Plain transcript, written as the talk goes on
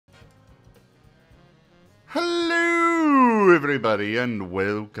Hello everybody and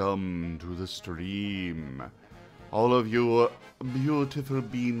welcome to the stream. All of you beautiful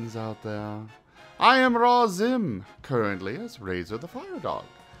beings out there. I am RAOW, currently as Razor the Fire Dog.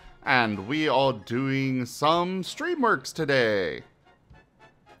 And we are doing some streamworks today.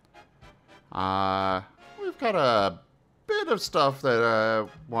 We've got a bit of stuff that I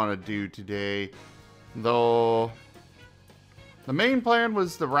want to do today. Though the main plan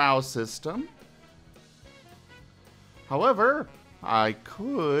was the RAOW system. However, I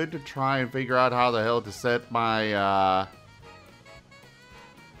could try and figure out how the hell to set my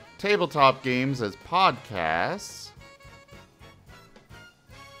tabletop games as podcasts.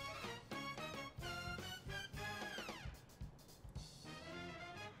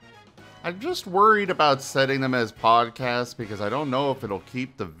 I'm just worried about setting them as podcasts because I don't know if it'll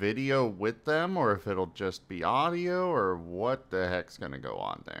keep the video with them or if it'll just be audio or what the heck's gonna go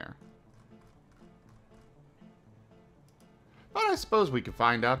on there. But I suppose we could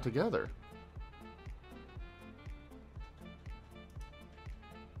find out together.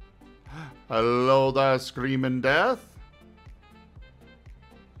 Hello there, Screaming Death.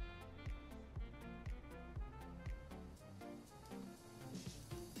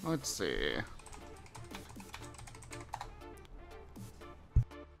 Let's see.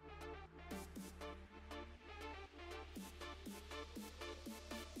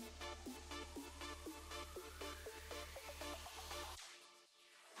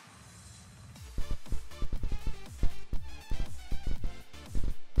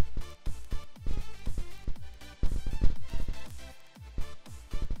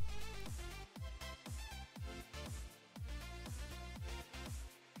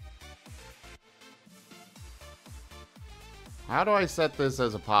 How do I set this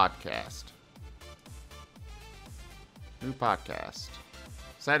as a podcast? New podcast.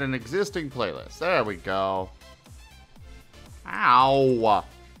 Set an existing playlist. There we go. Ow!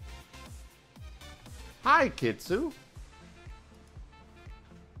 Hi, Kitsu.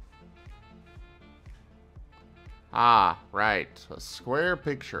 Ah, right. A square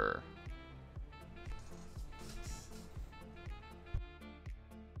picture.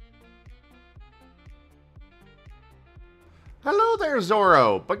 Hello there,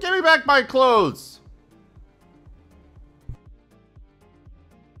 Zorro, but give me back my clothes!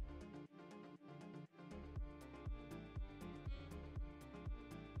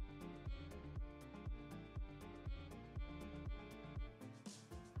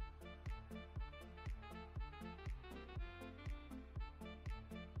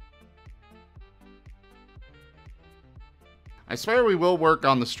 I swear we will work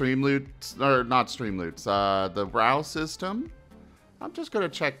on the stream loots, or not stream loots, the RAOW system. I'm just gonna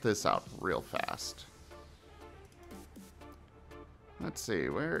check this out real fast. Let's see,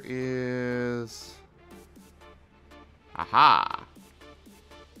 where is... Aha!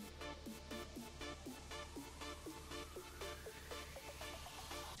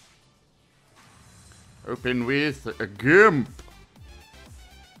 Open with a GIMP.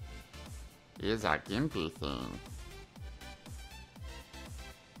 Is a gimpy thing.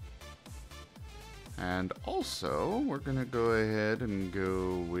 And also, we're going to go ahead and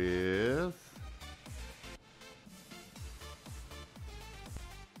go with...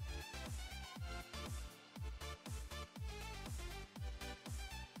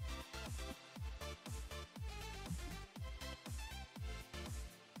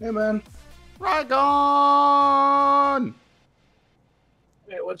 Hey, man. Rygon!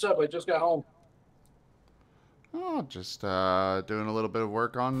 Hey, what's up? I just got home. Oh, just doing a little bit of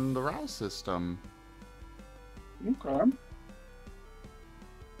work on the RAOW system. Okay.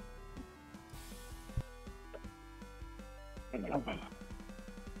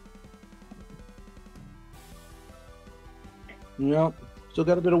 Yep. Still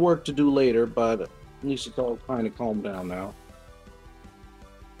got a bit of work to do later, but at least it's all kind of calmed down now.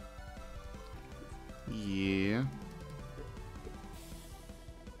 Yeah.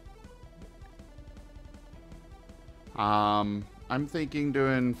 I'm thinking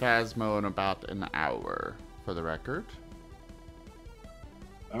doing Phasmo in about an hour, for the record.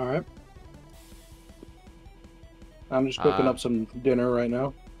 Alright. I'm just cooking up some dinner right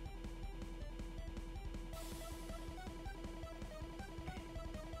now.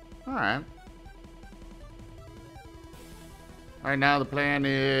 Alright. Right now the plan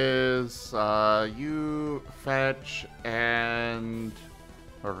is you, Fetch, and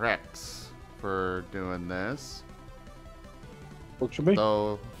Rex for doing this. Works for me.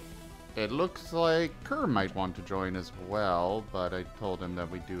 Though it looks like Kerr might want to join as well, but I told him that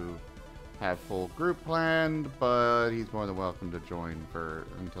we do have full group planned, but he's more than welcome to join for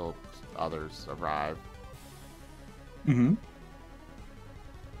until others arrive. Mm-hmm.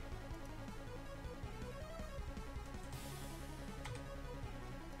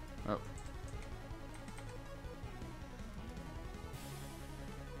 Oh.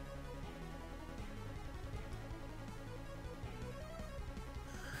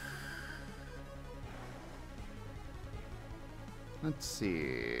 Let's see.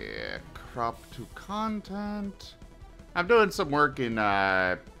 Crop to content. I'm doing some work in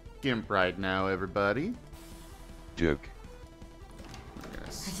GIMP right now, everybody. Joke. I'm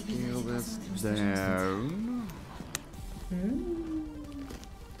gonna scale this down.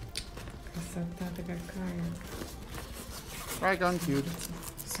 Красота-то какая. Dragon cute.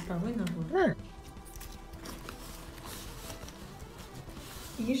 Суповой набор.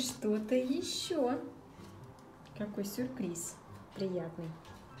 И что-то еще. Какой сюрприз. Приятный.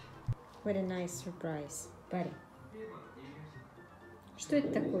 What a nice surprise. Парень. Что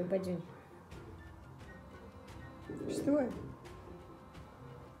это такое, Бадюнь? Что?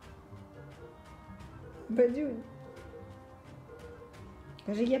 Бадюнь.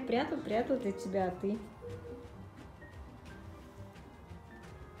 Скажи, я прятал для тебя, а ты?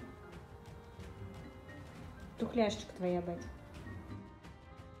 Тухляшечка твоя, бать.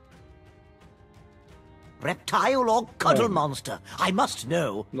 Reptile or cuddle monster? I must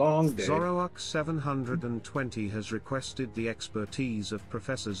know. Long day. Zoroark 720 has requested the expertise of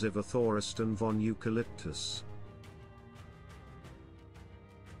Professor Zivothoriston von Eucalyptus.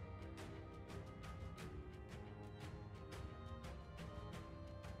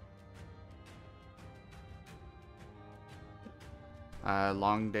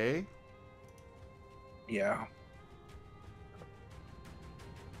 Long day. Yeah.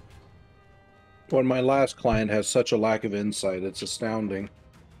 When my last client has such a lack of insight, it's astounding.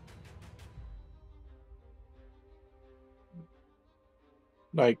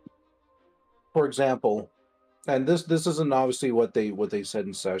 Like, for example, and this isn't obviously what they said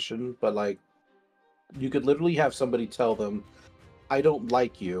in session, but like, you could literally have somebody tell them, "I don't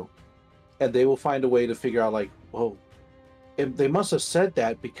like you," and they will find a way to figure out, like, well, they must have said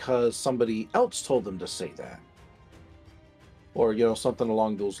that because somebody else told them to say that, or something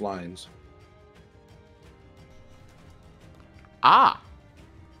along those lines. Ah!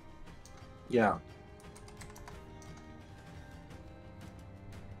 Yeah.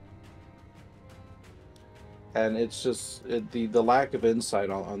 And it's just the lack of insight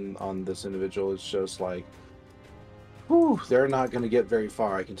on this individual is just like, whew, they're not going to get very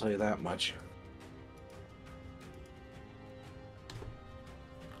far, I can tell you that much.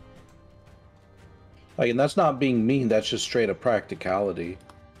 Like, and that's not being mean, that's just straight up practicality.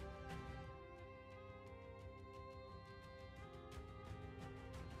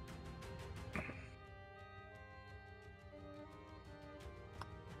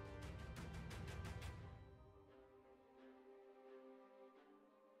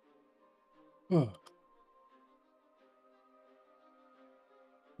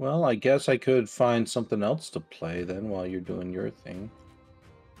 Well, I guess I could find something else to play then while you're doing your thing.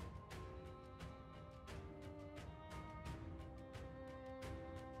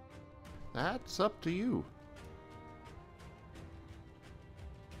 That's up to you.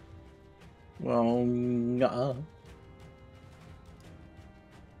 Well, nuh-uh.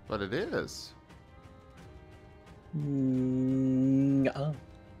 But it is. Nuh-uh.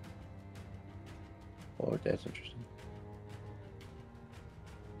 Oh, that's interesting.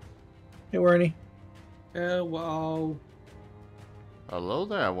 Hey, Wernie. Hello. Hello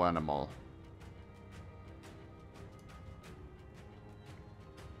there, Wanimal.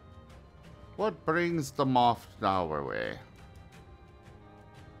 What brings the moth our way?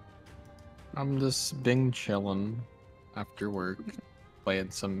 I'm just been chilling after work,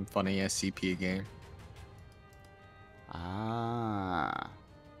 playing some funny SCP game. Ah.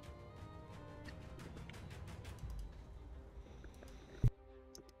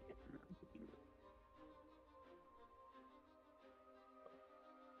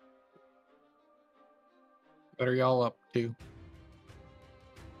 What are y'all up to?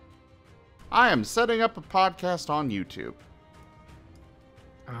 I am setting up a podcast on YouTube.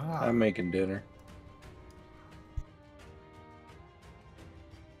 Ah, I'm making dinner.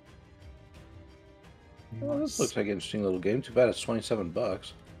 Well, this looks like an interesting little game. Too bad it's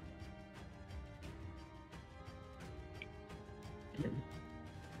 $27.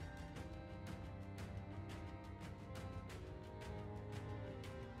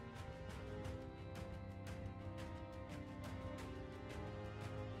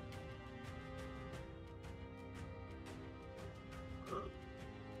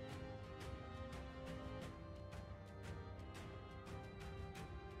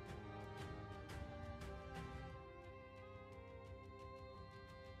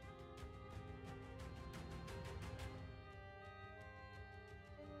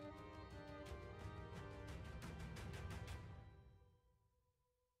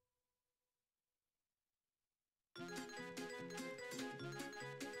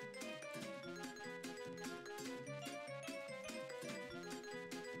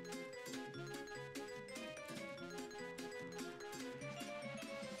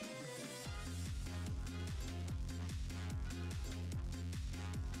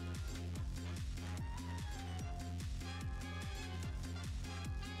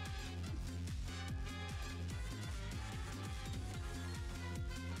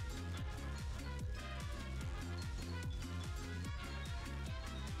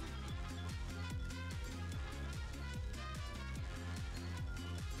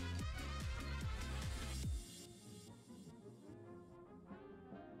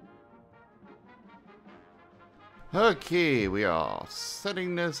 Okay, we are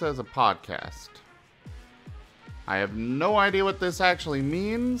setting this as a podcast. I have no idea what this actually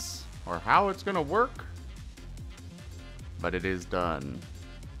means or how it's gonna work, but it is done.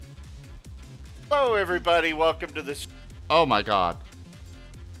 Hello, everybody. Welcome to this. Oh my god.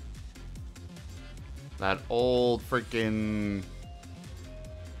 That old freaking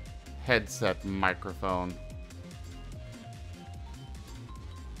headset microphone.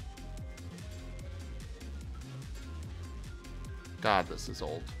 God, this is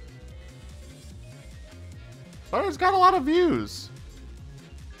old. But it's got a lot of views.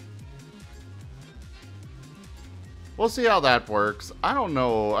 We'll see how that works. I don't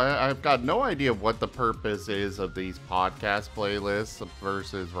know. I've got no idea what the purpose is of these podcast playlists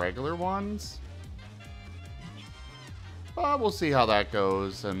versus regular ones. But we'll see how that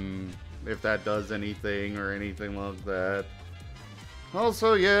goes and if that does anything or anything like that.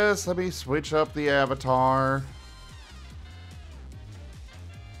 Also, yes, let me switch up the avatar.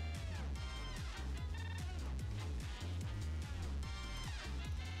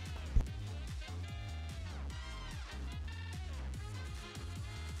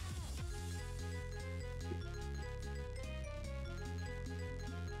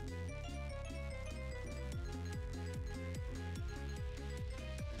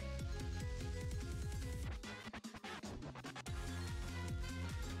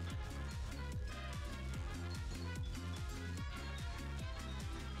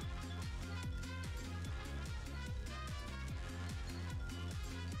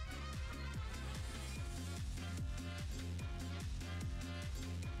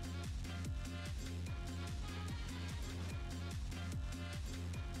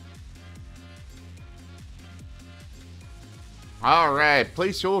 Alright,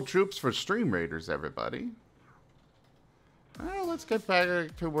 place your troops for Stream Raiders, everybody. Well, let's get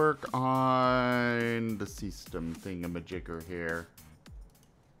back to work on the system thingamajigger here.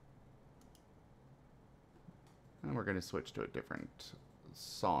 And we're going to switch to a different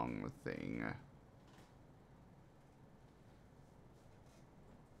song thing.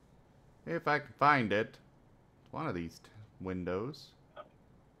 If I can find it. It's one of these windows.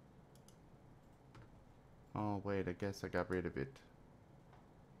 Oh, wait, I guess I got rid of it.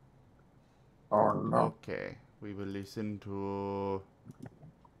 Oh no. Okay, we will listen to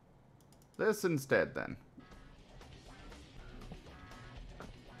this instead then.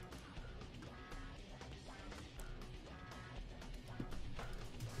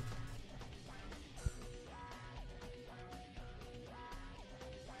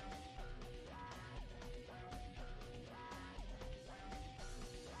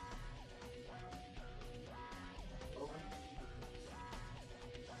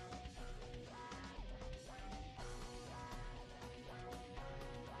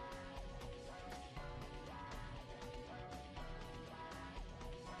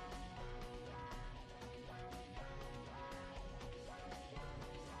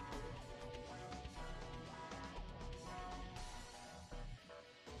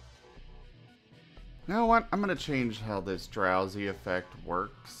 You know what? I'm gonna change how this drowsy effect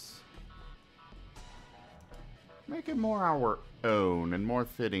works. Make it more our own and more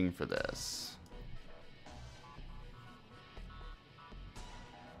fitting for this.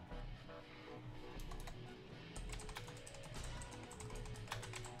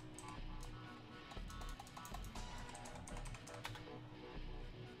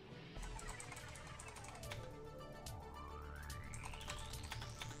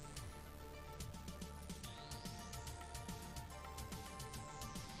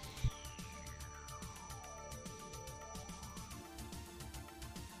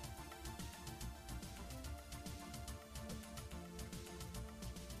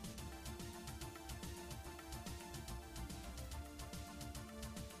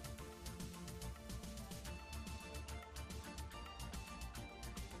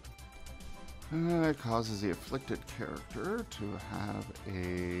 It causes the afflicted character to have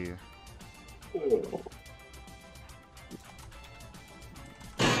a...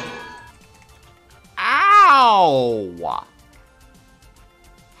 Ow!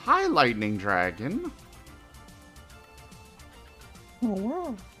 Hi, Lightning Dragon. Oh,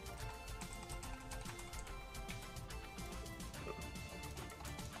 wow.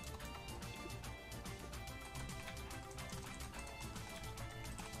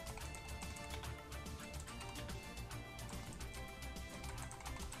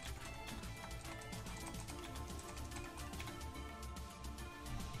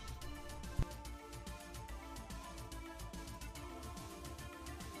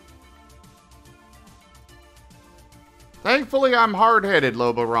 Thankfully, I'm hard-headed,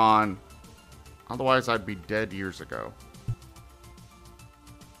 Lobaron. Otherwise, I'd be dead years ago.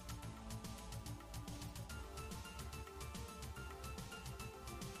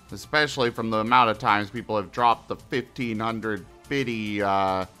 Especially from the amount of times people have dropped the 1500 bitty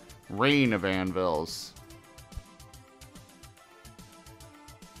rain of anvils.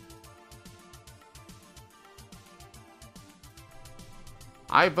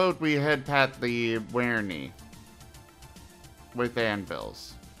 I vote we head pat the Werney with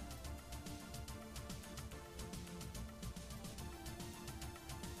anvils.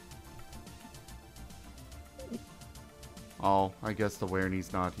 Oh, I guess the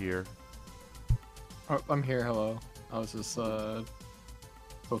Werney's not here. Oh, I'm here, hello. I was just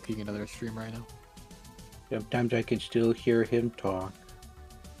poking another stream right now. Sometimes I can still hear him talk.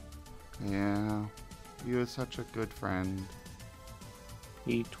 Yeah, you are such a good friend.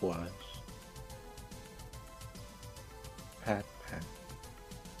 He was. Pat, pat.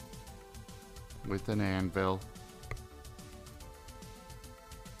 With an anvil.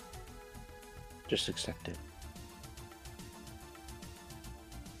 Just accept it.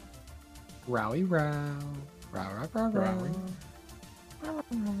 Rowie row. Row row row row.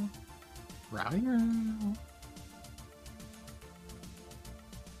 Rowie row.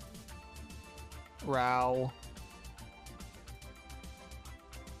 Row.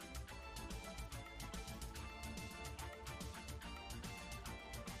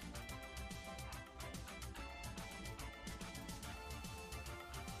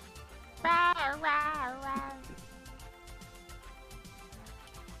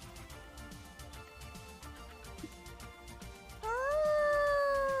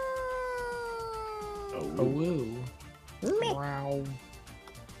 Oh, woo. Row.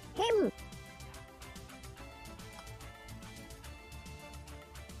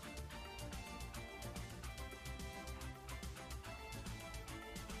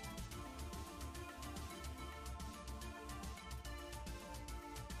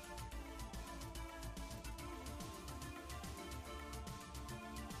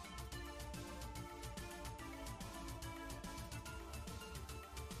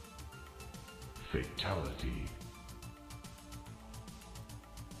 Fatality.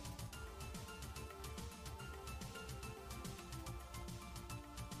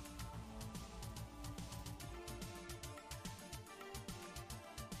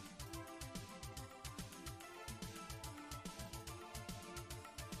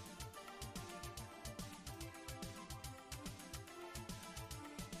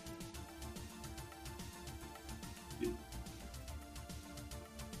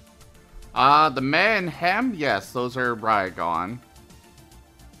 The man hem, yes, those are Rygon.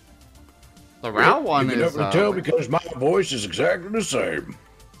 The RAOW one you can is never tell because my voice is exactly the same.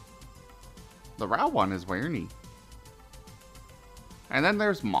 the RAOW one is Werney. And then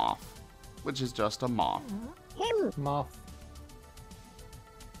there's Moth, which is just a moth. Moth.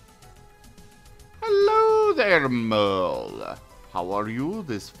 Hello there, Merle. How are you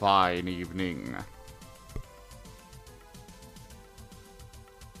this fine evening?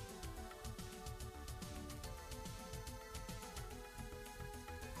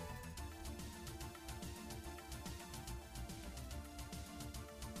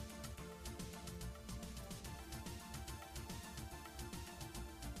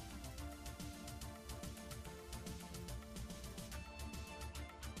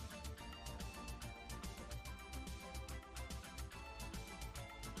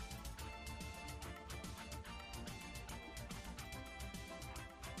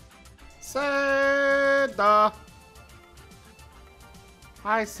 Seda.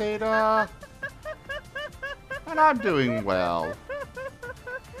 Hi, Seda. And I'm doing well.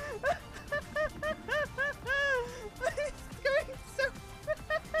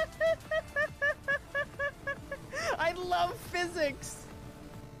 I love physics.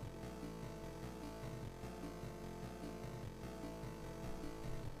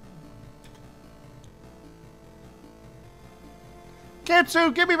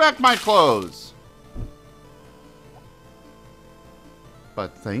 Kitsu, give me back my clothes.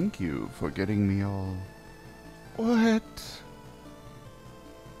 But thank you for getting me all wet.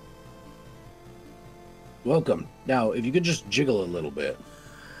 Welcome. Now, if you could just jiggle a little bit.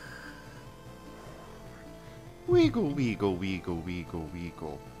 Wiggle, wiggle, wiggle, wiggle,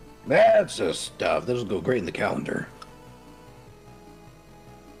 wiggle. That's the stuff. That'll go great in the calendar.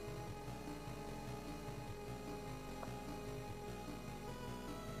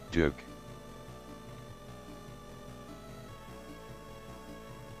 Duke.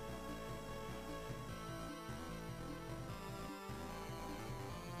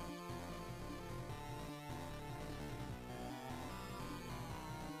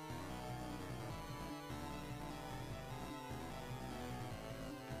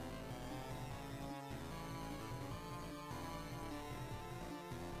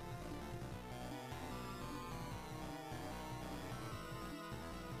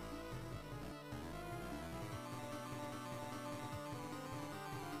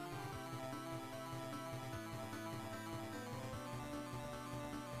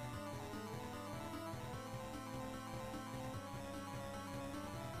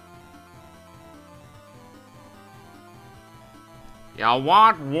 You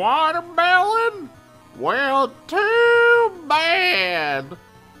want watermelon? Well, too bad.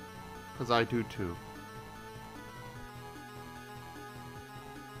 Because I do too.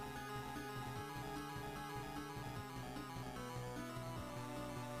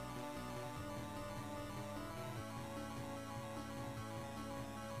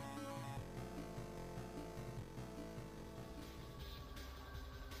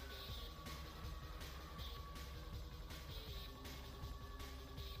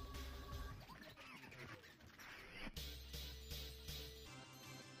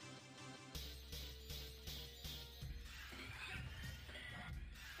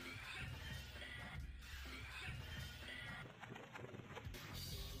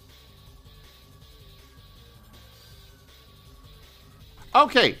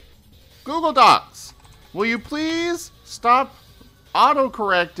 Okay, Google Docs, will you please stop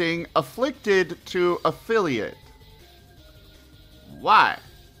autocorrecting afflicted to affiliate? Why?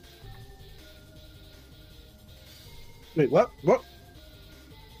 Wait, what? What?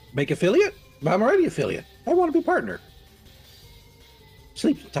 Make affiliate? I'm already affiliate. I want to be partner.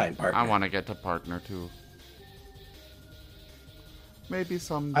 Sleep time partner. I want to get to partner too. Maybe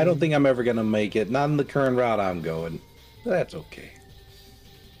someday. I don't think I'm ever going to make it. Not in the current route I'm going. That's okay.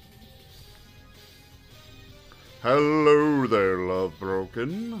 Hello there, Love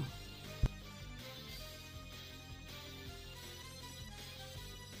Broken.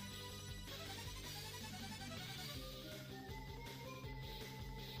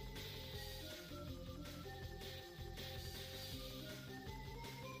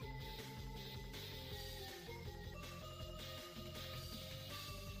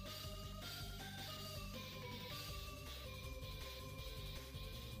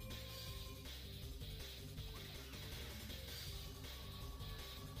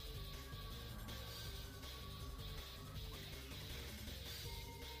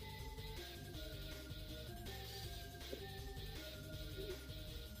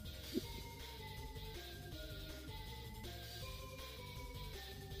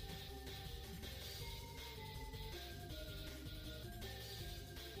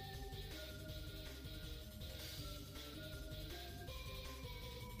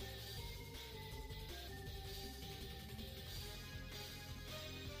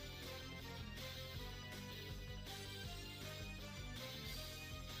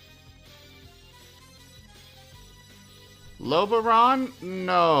 Loberon?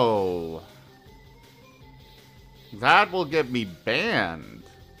 No. That will get me banned.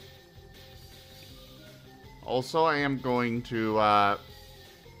 Also, I am going to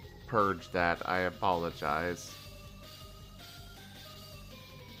purge that. I apologize.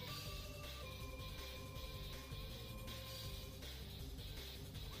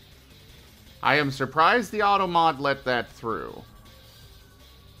 I am surprised the automod let that through.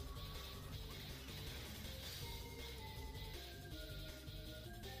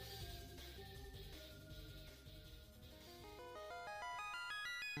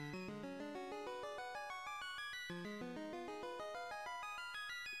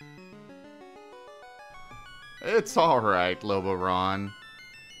 It's alright, Loberon.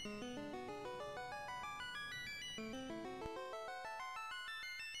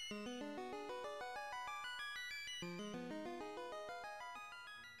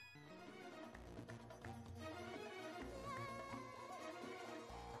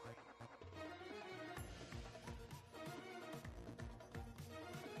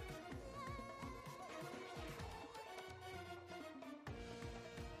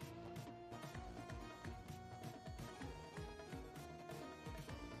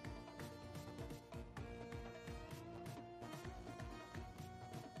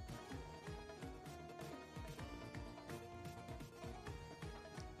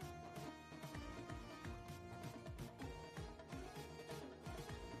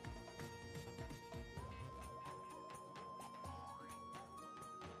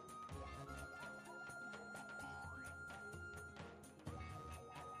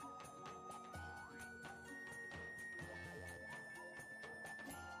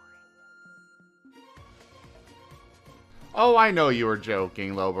 Oh, I know you were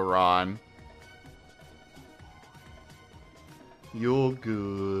joking, Loberon. You're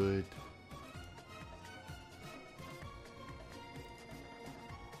good.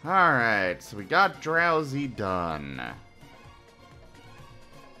 Alright, so we got Drowsy done.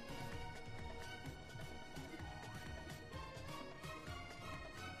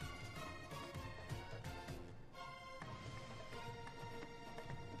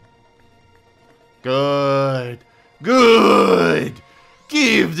 Good. Good!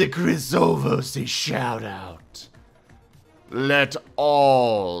 Give the Chrysovos a shout out. Let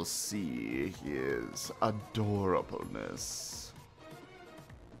all see his adorableness.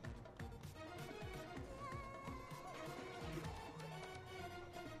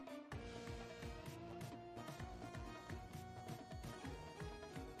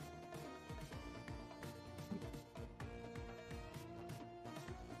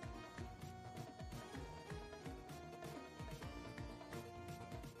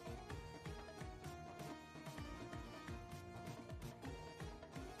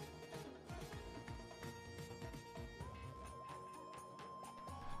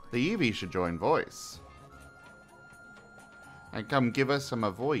 The Eevee should join voice. And come give us some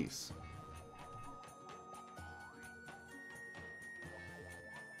a voice.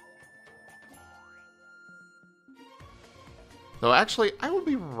 Though actually, I will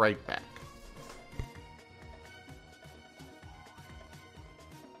be right back.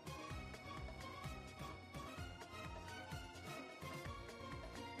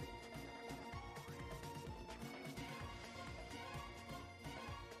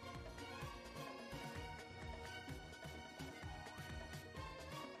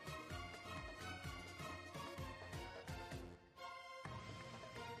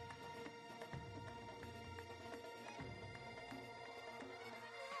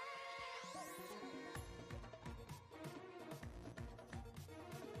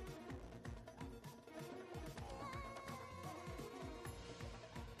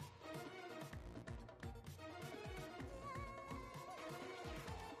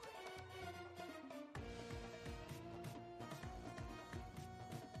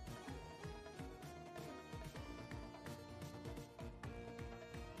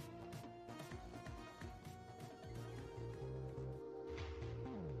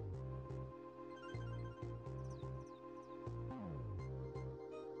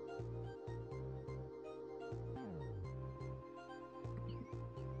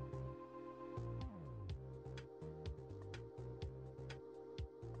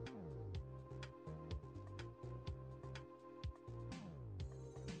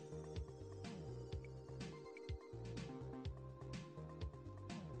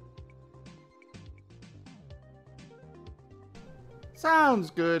 Sounds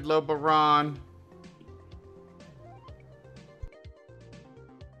good, Lobaron.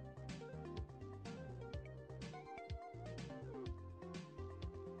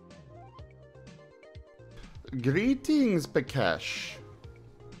 Greetings, Pikesh.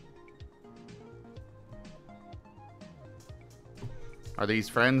 Are these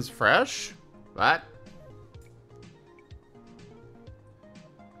friends fresh? What?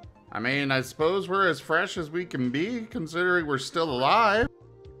 I mean, I suppose we're as fresh as we can be, considering we're still alive.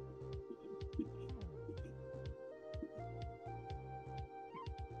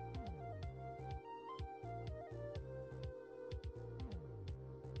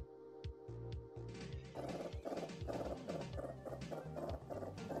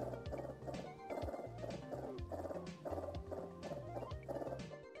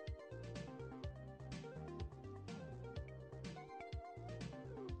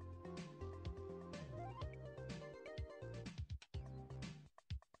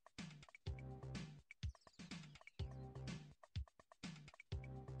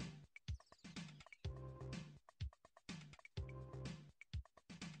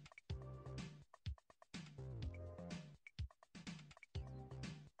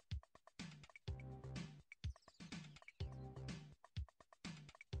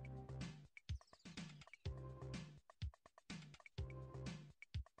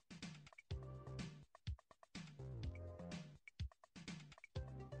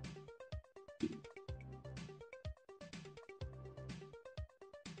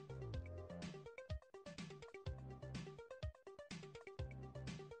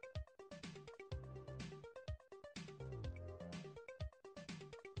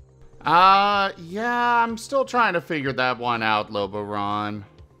 Yeah, I'm still trying to figure that one out, Lobaron.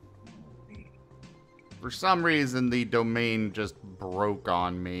 For some reason, the domain just broke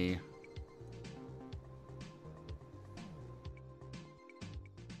on me.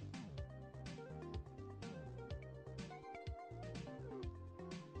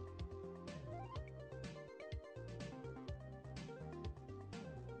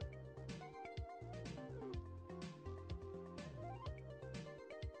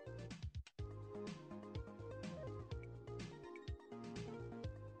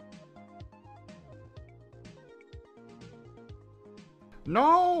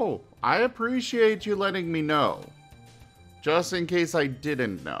 No, I appreciate you letting me know. Just in case I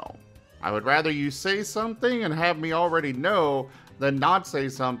didn't know. I would rather you say something and have me already know than not say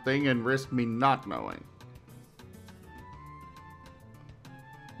something and risk me not knowing.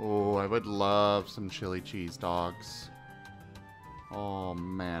 Oh, I would love some chili cheese dogs. Oh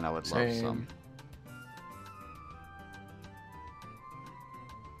man, I would love Same. some.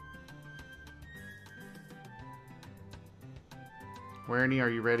 Wernie, are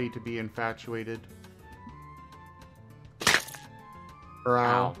you ready to be infatuated?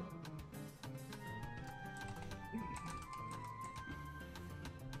 RAOW.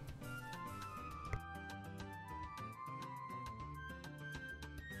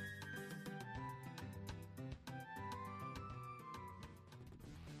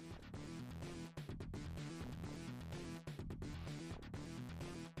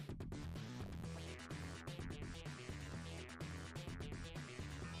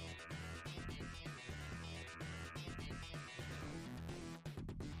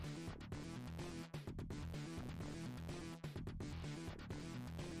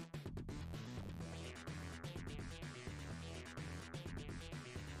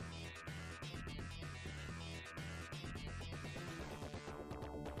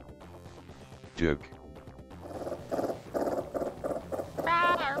 Duke.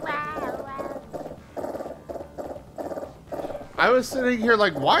 I was sitting here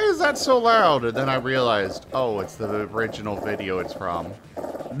like, why is that so loud? And then I realized, oh, it's the original video it's from.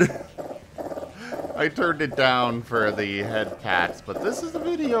 I turned it down for the head pats, but this is the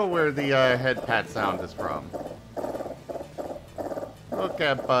video where the head pat sound is from. Look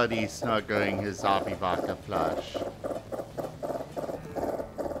at Buddy snuggling his zombie vodka plush.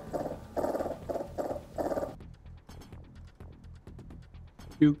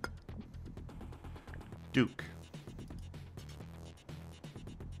 Duke. Duke.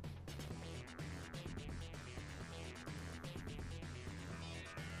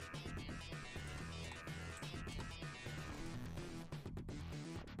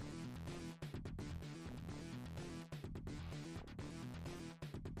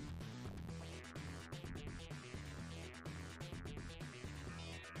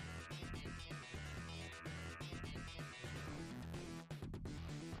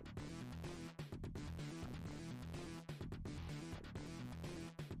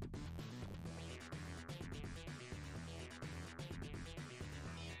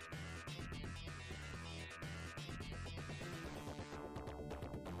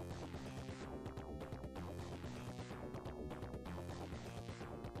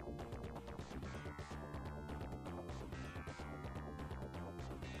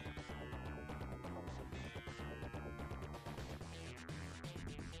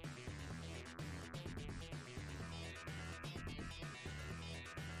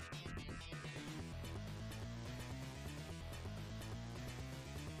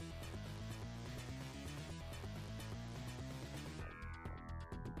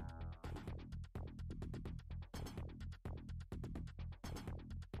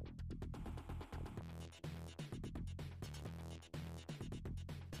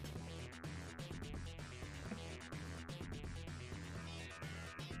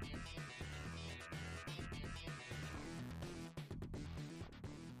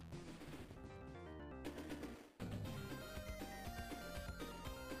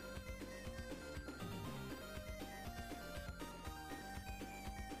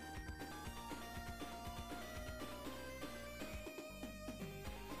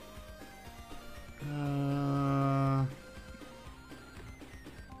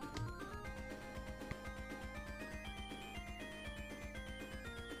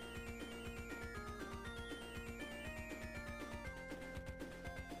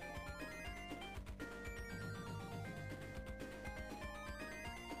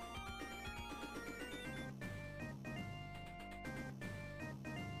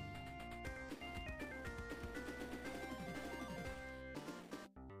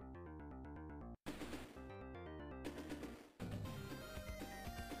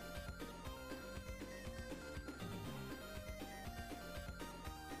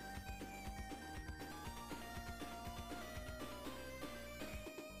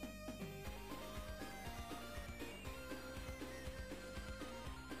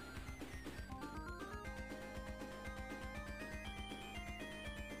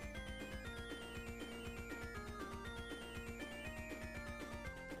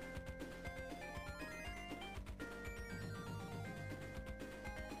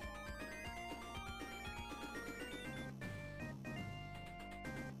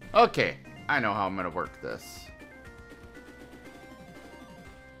 Okay, I know how I'm gonna work this.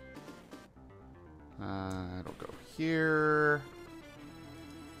 It'll go here.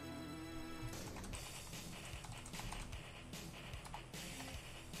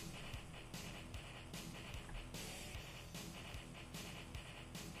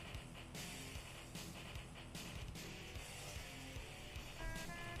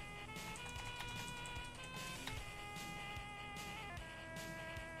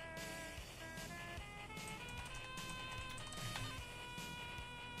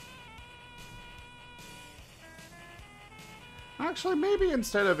 Actually, maybe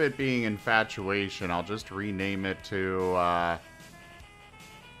instead of it being infatuation, I'll just rename it to,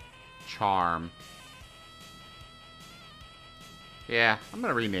 charm. Yeah, I'm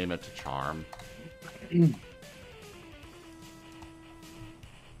gonna rename it to charm.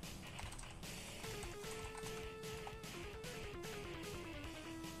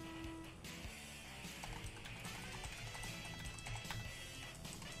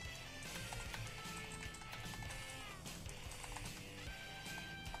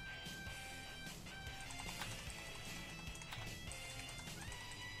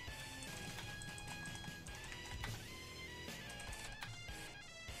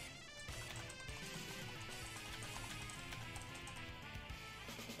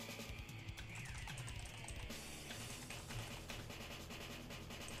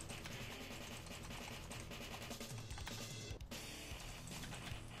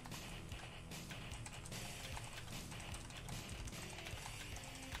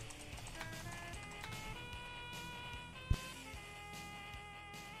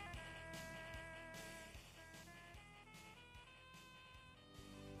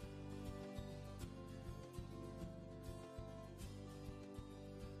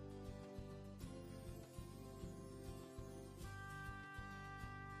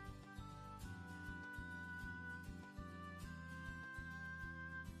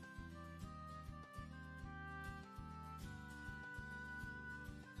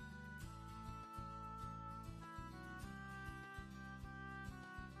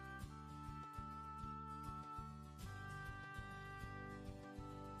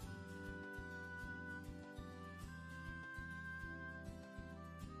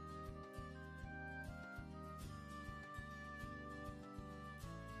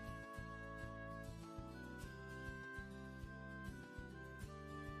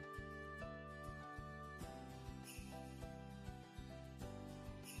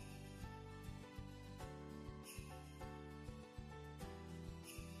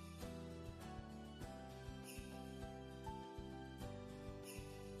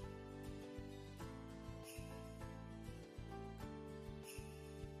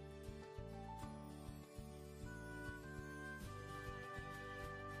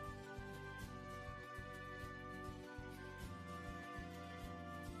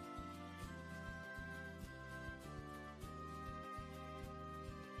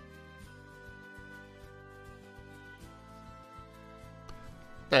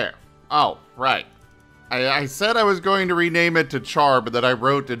 There. Oh, right. I said I was going to rename it to Charm, but then I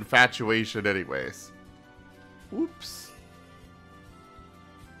wrote Infatuation anyways. Whoops.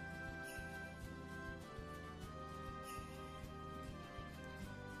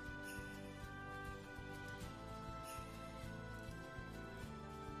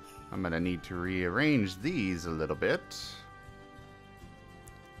 I'm gonna need to rearrange these a little bit.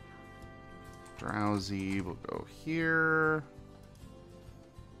 Drowsy will go here.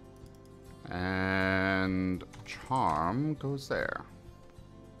 And Charm goes there.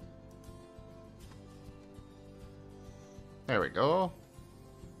 There we go.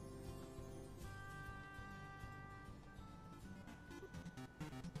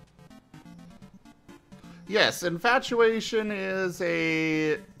 Yes, infatuation is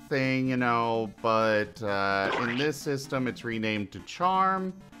a thing, you know, but in this system it's renamed to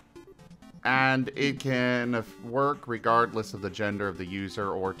Charm. And it can work regardless of the gender of the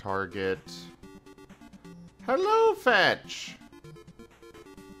user or target. Hello, Fetch!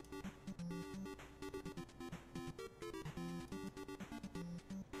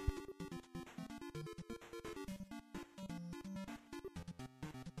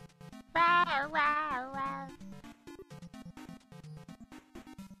 Rawr, rawr, rawr.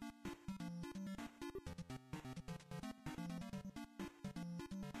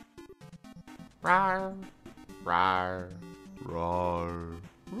 Rawr, rawr, rawr,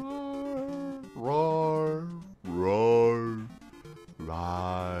 rawr, rawr, rawr,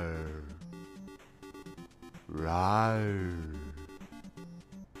 rawr, rawr.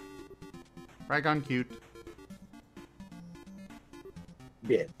 Raygon cute.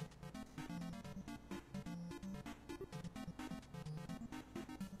 Yeah.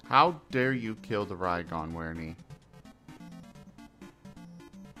 How dare you kill the Raygon, Werny?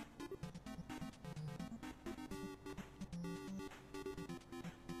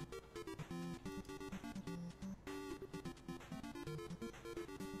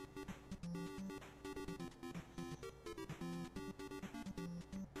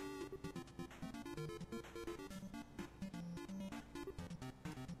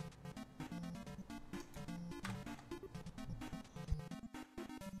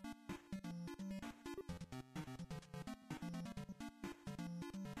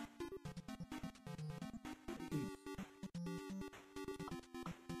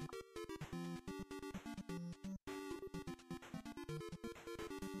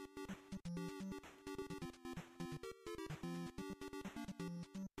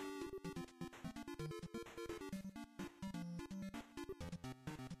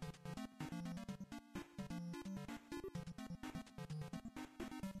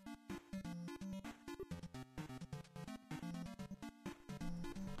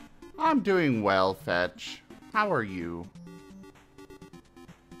 I'm doing well, Fetch. How are you?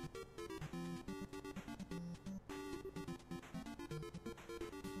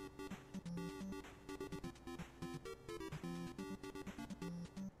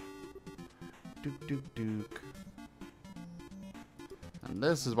 Duke, Duke, Duke. And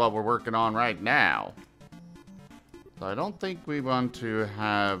this is what we're working on right now. So I don't think we want to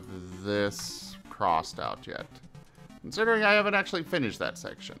have this crossed out yet. Considering I haven't actually finished that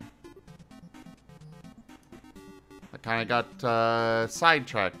section. I kind of got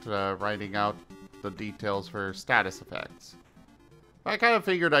sidetracked writing out the details for status effects. I kind of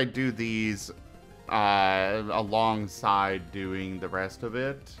figured I'd do these alongside doing the rest of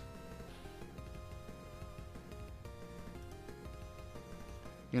it.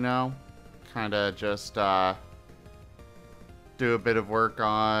 You know, kind of just do a bit of work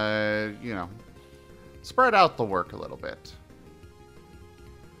on, you know, spread out the work a little bit.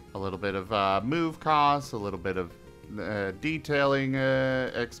 A little bit of move costs, a little bit of detailing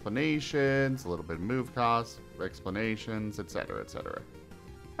explanations, a little bit of move costs, explanations, etc., etc.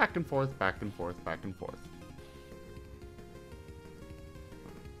 Back and forth, back and forth, back and forth.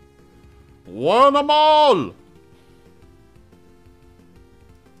 Won 'em all!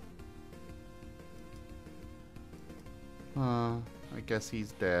 I guess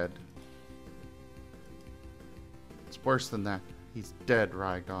he's dead. It's worse than that. He's dead,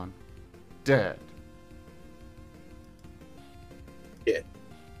 Rygon. Dead. Yeah.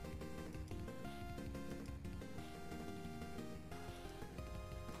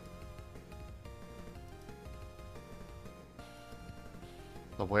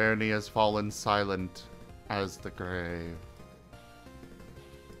 The Werny has fallen silent as the grave.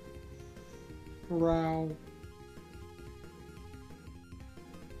 RAOW.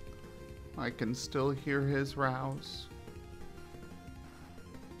 I can still hear his rows.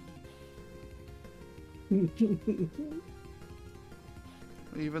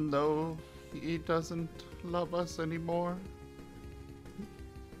 Even though he doesn't love us anymore.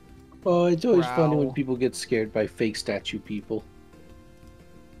 Oh, it's always funny when RAOW. people get scared by fake statue people.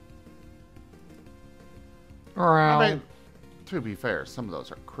 I mean, to be fair, some of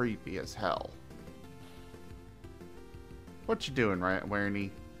those are creepy as hell. What you doing, right, Werny?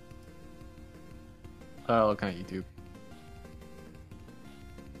 Looking at YouTube.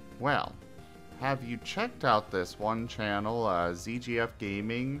 Well, have you checked out this one channel, ZGF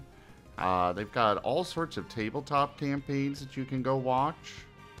Gaming? They've got all sorts of tabletop campaigns that you can go watch.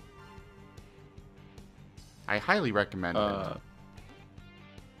 I highly recommend it.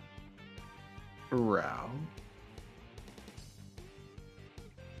 RAOW.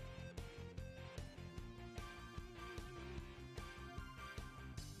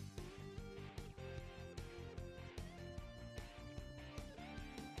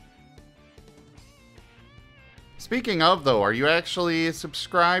 Speaking of, though, are you actually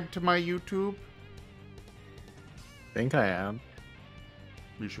subscribed to my YouTube? Think I am.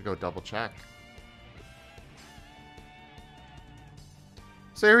 You should go double check.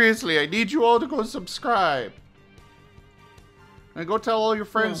 Seriously, I need you all to go subscribe. And go tell all your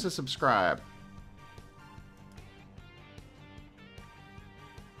friends to subscribe.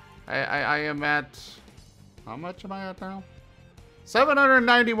 I am at... How much am I at now?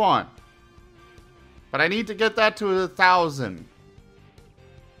 791. But I need to get that to 1,000.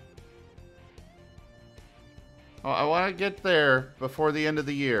 Oh, I want to get there before the end of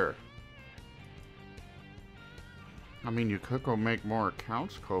the year. I mean, you could go make more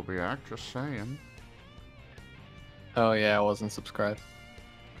accounts, Kobiak, just saying. Oh yeah, I wasn't subscribed.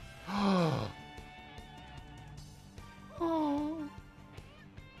 Oh.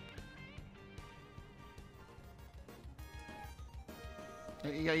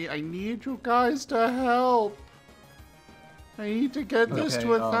 I need you guys to help. I need to get this to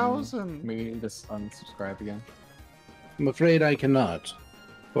 1,000. Maybe just unsubscribe again. I'm afraid I cannot.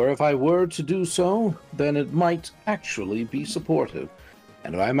 For if I were to do so, then it might actually be supportive.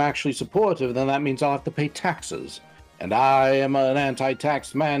 And if I'm actually supportive, then that means I'll have to pay taxes. And I am an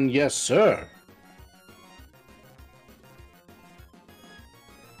anti-tax man, yes sir.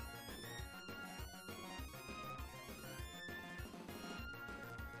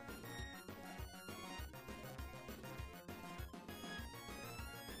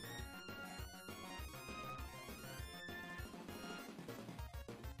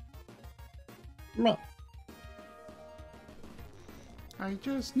 I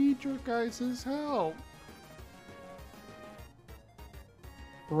just need your guys' help.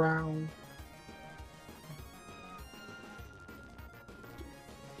 RAOW.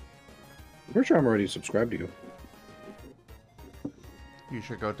 I'm pretty sure I'm already subscribed to you. You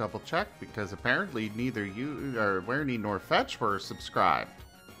should go double check because apparently neither you or Werny nor Fetch were subscribed.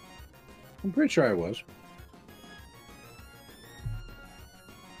 I'm pretty sure I was.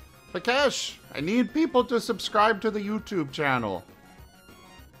 Pakesh, I need people to subscribe to the YouTube channel.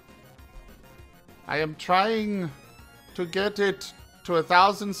 I am trying to get it to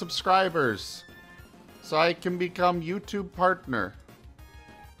 1,000 subscribers so I can become YouTube partner.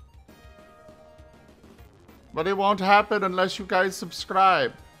 But it won't happen unless you guys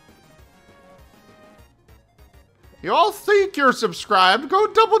subscribe. You all think you're subscribed? Go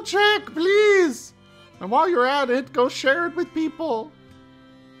double check, please. And while you're at it, go share it with people.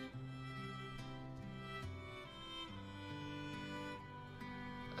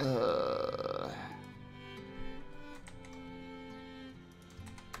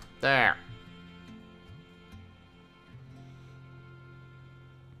 There.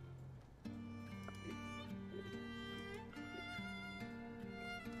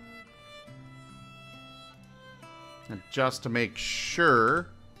 And just to make sure,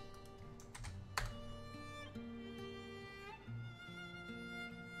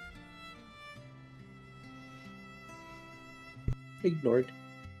 Ignored.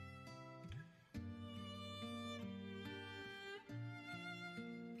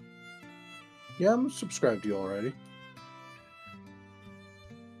 Yeah, I'm subscribed to you already.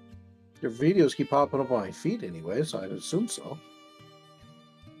 Your videos keep popping up on my feed anyway, so I'd assume so.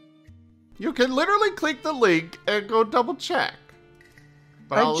 you can literally click the link and go double check.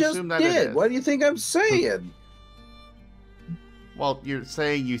 But I I'll just assume that it did. is. What do you think I'm saying? Well, you're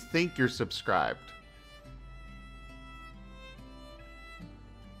saying you think you're subscribed.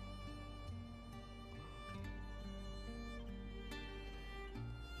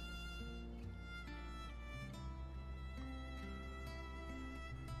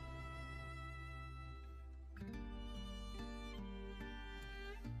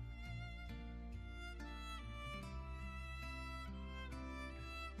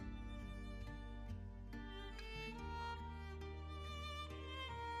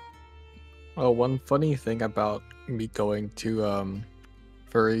 Oh, one funny thing about me going to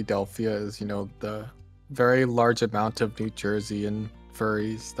Philadelphia is, you know, the very large amount of New Jerseyan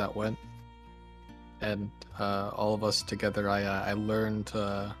furries that went, and all of us together, I learned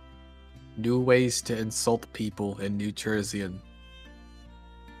new ways to insult people in New Jerseyan.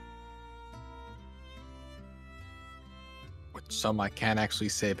 Which some I can't actually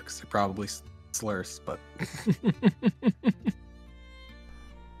say because they're probably slurs, but...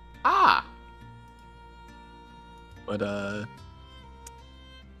 Ah! But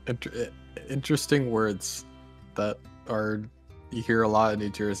interesting words that are you hear a lot in New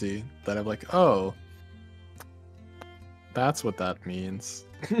Jersey that I'm like, oh, that's what that means.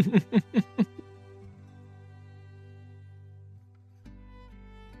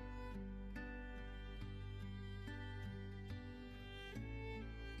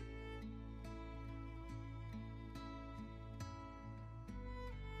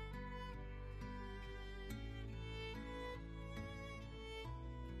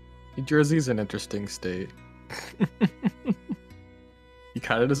 New Jersey's an interesting state. You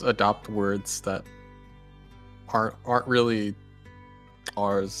kind of just adopt words that aren't really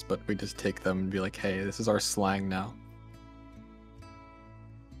ours, but we just take them and be like, hey, this is our slang now.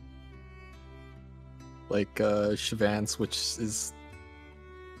 Like Shivans, which is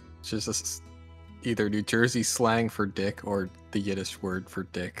just either New Jersey slang for dick or the Yiddish word for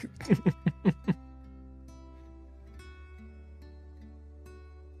dick.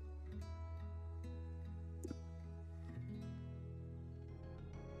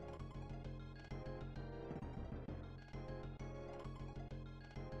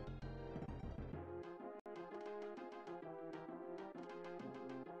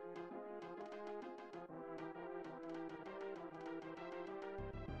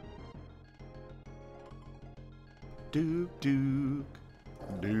 Duke, Duke,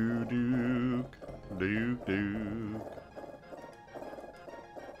 Duke, Duke, Duke, Duke.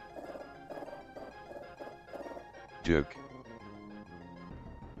 Duke.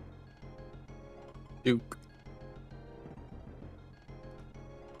 Duke.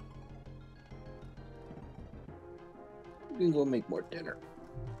 We can go make more dinner.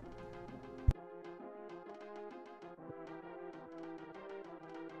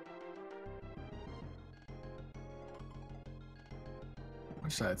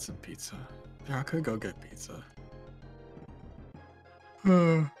 Wish I had some pizza. Yeah, I could go get pizza.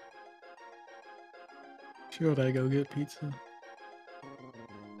 Should I go get pizza?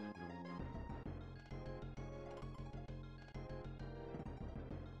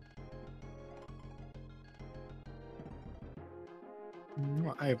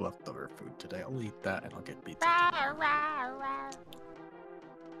 I have leftover food today. I'll eat that and I'll get pizza. Row, row, row.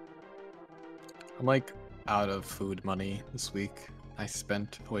 I'm like out of food money this week. I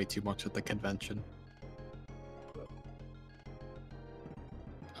spent way too much at the convention.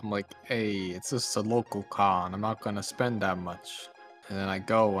 I'm like, hey, it's just a local con. I'm not gonna spend that much. And then I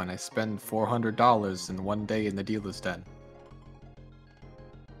go and I spend $400 in one day in the dealer's den.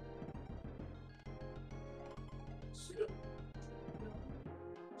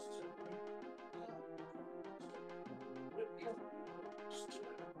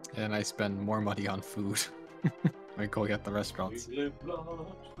 And I spend more money on food. I go at the restaurants.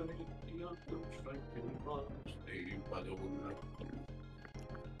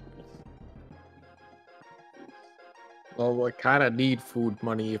 Well, I kind of need food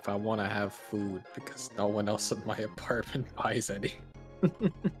money if I want to have food because no one else in my apartment buys any.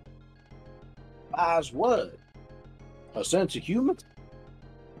 Buys what? A sense of humor?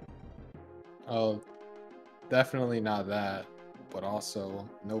 Oh, definitely not that. But also,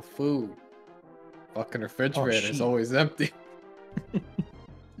 no food. Fucking refrigerator's shit. always empty.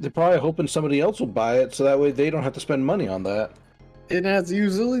 They're probably hoping somebody else will buy it so that way they don't have to spend money on that. It has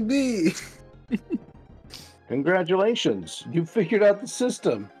usually be. Congratulations, you figured out the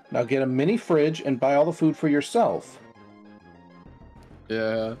system. Now get a mini fridge and buy all the food for yourself.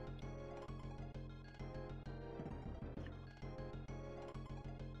 Yeah.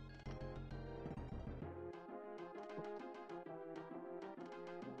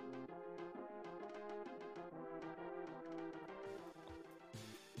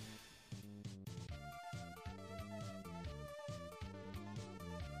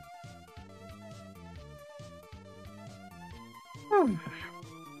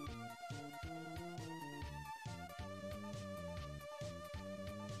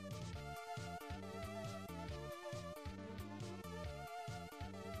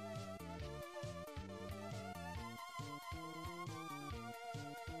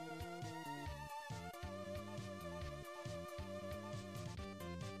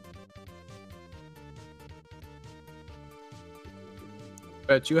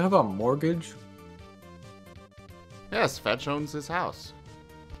 Bet you have a mortgage? Yes, Fetch owns his house.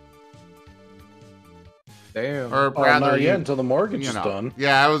 Damn. Or Oh, rather, not yet he- until the mortgage you is know, done.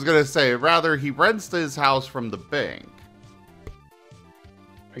 Yeah, I was gonna say, rather he rents his house from the bank.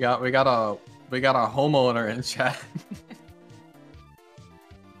 We got a homeowner in chat.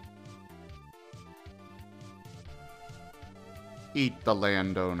 Eat the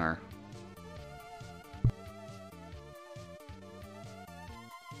landowner.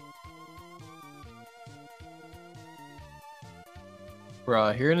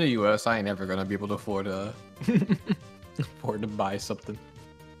 Bruh, here in the US, I ain't never gonna be able to afford to buy something.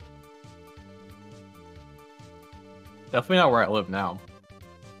 Definitely not where I live now.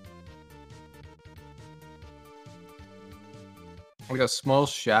 Like a small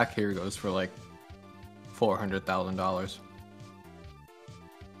shack here goes for like $400,000.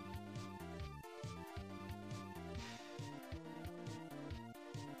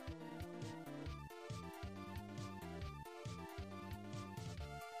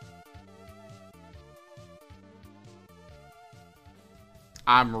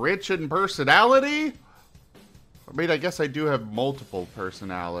 I'm rich in personality? I mean, I guess I do have multiple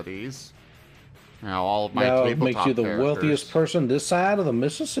personalities. Now, all of my Now it tabletop makes you the characters. wealthiest person this side of the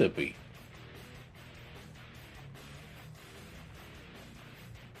Mississippi.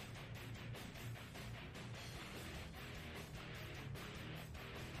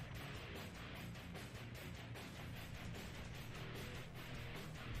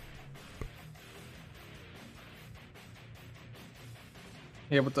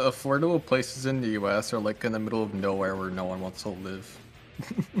 Yeah, but the affordable places in the US are like in the middle of nowhere where no one wants to live.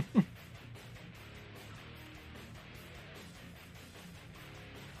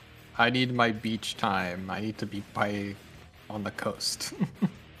 I need my beach time. I need to be on the coast.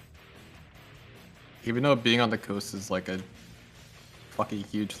 Even though being on the coast is like a fucking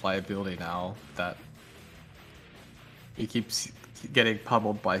huge liability now that he keeps getting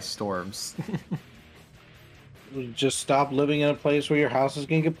pummeled by storms. Just stop living in a place where your house is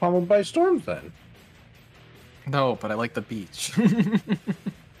going to get pummeled by storms then. No, but I like the beach.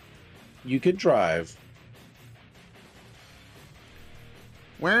 You could drive.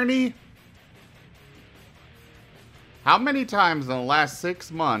 Wernie, how many times in the last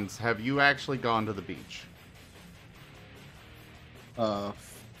 6 months have you actually gone to the beach? Uh,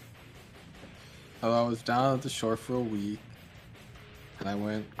 I was down at the shore for a week, and I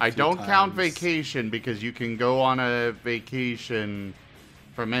went. I 2 don't count times. vacation because you can go on a vacation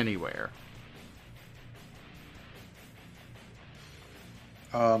from anywhere.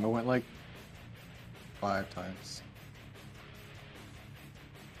 I went like 5 times.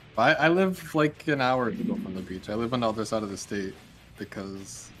 I live like an hour to go from the beach. I live on the other side of the state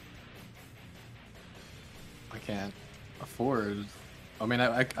because I can't afford. I mean,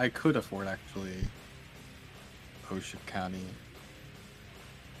 I could afford actually Ocean County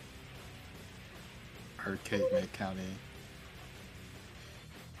or Cape May County.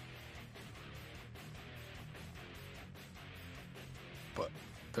 But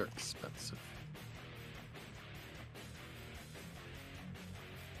they're expensive.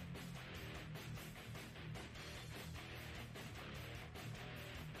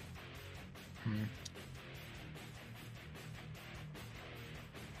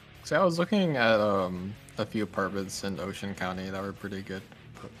 So I was looking at a few apartments in Ocean County that were pretty good.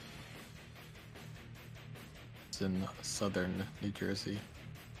 But it's in southern New Jersey.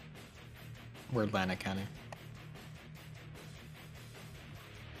 Or Atlantic County.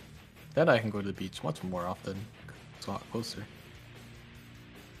 Then I can go to the beach much more often. It's a lot closer.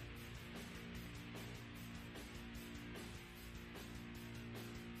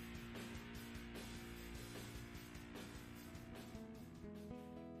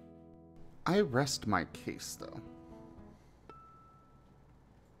 I rest my case, though.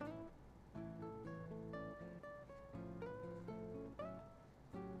 I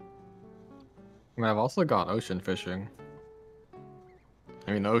mean, I've also gone ocean fishing.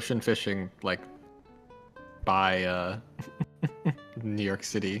 I mean, ocean fishing, like, by, New York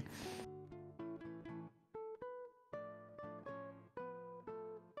City.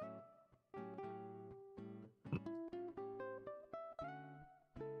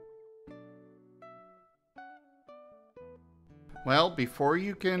 Well, before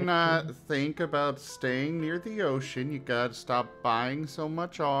you can think about staying near the ocean, you gotta stop buying so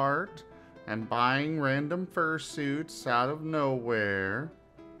much art and buying random fursuits out of nowhere.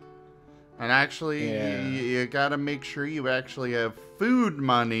 And actually, Yeah. you gotta make sure you actually have food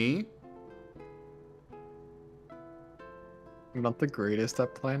money. I'm not the greatest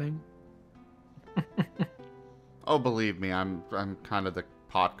at planning. Oh, believe me, I'm kind of the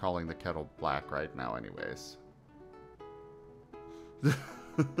pot calling the kettle black right now, anyways.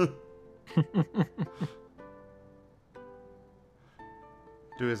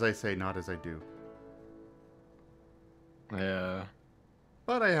 Do as I say, not as I do. Yeah.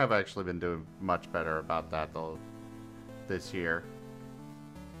 But I have actually been doing much better about that though this year.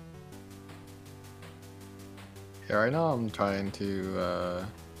 Yeah, right now I'm trying to,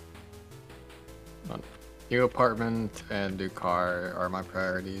 new apartment and new car are my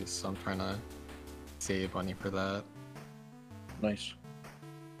priorities, so I'm trying to save money for that. Nice.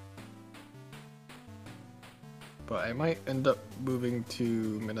 But I might end up moving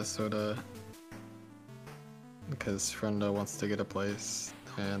to Minnesota because Frenda wants to get a place,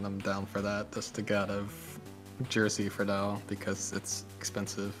 and I'm down for that just to get out of Jersey for now because it's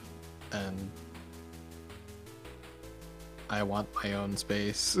expensive and I want my own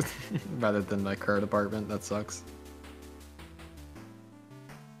space rather than my current apartment. That sucks.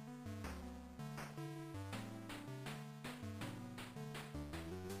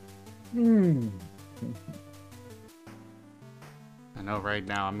 I know right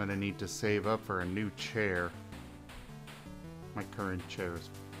now I'm gonna need to save up for a new chair. My current chair is...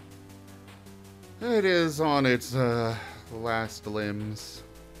 It is on its last limbs.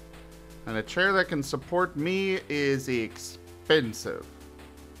 And a chair that can support me is expensive.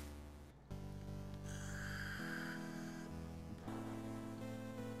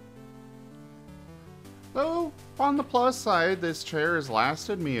 Though, on the plus side, this chair has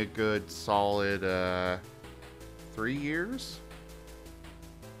lasted me a good solid 3 years.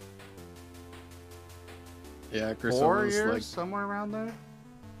 Yeah, 4 Griselda's years, like, somewhere around there.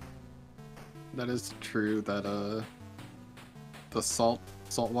 that is true that the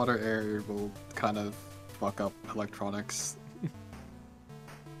saltwater area will kind of fuck up electronics.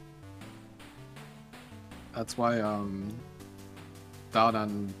 That's why down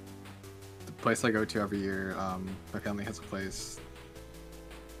on the place I go to every year, my family has a place.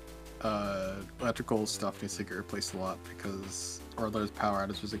 Electrical stuff needs to get replaced a lot because, or there's power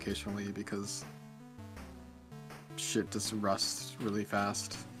outages occasionally because shit just rusts really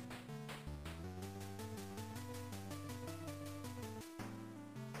fast.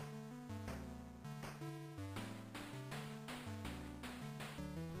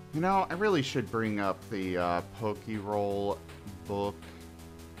 You know, I really should bring up the Pokeroll book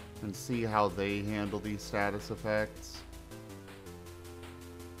and see how they handle these status effects.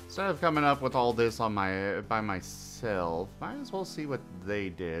 Instead of coming up with all this on by myself, might as well see what they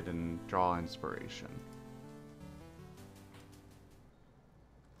did and draw inspiration.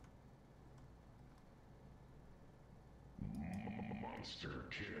 Monster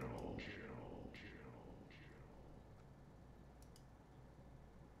kill.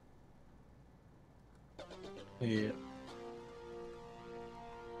 Yeah.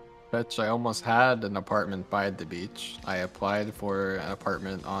 Fetch, I almost had an apartment by the beach. I applied for an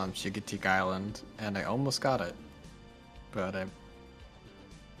apartment on Shigatik Island, and I almost got it. But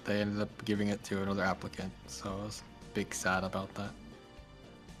they ended up giving it to another applicant, so I was big sad about that.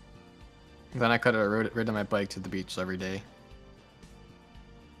 Then I could have ridden my bike to the beach every day.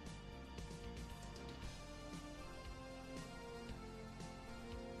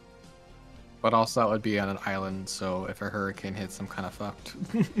 But also that would be on an island, so if a hurricane hits, I'm kind of fucked.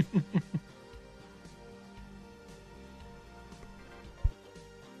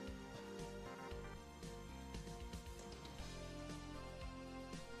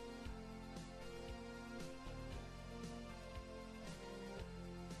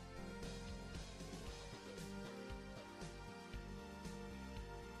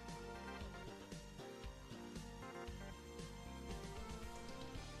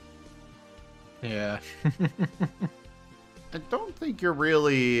 Yeah. I don't think you're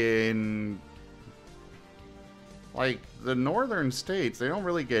really in... Like, the northern states, they don't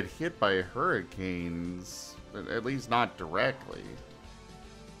really get hit by hurricanes. At least not directly.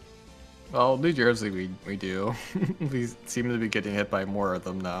 Well, New Jersey, we do. We seem to be getting hit by more of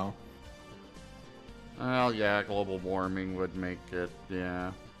them now. Well, yeah, global warming would make it,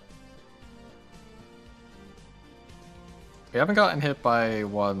 yeah. We haven't gotten hit by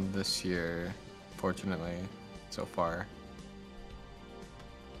one this year, fortunately, so far.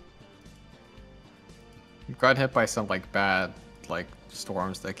 We've gotten hit by some, like, bad, like,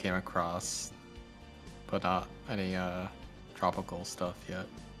 storms that came across, but not any, tropical stuff yet.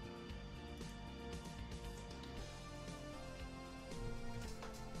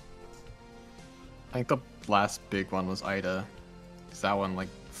 I think the last big one was Ida, because that one, like,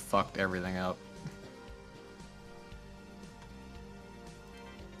 fucked everything up.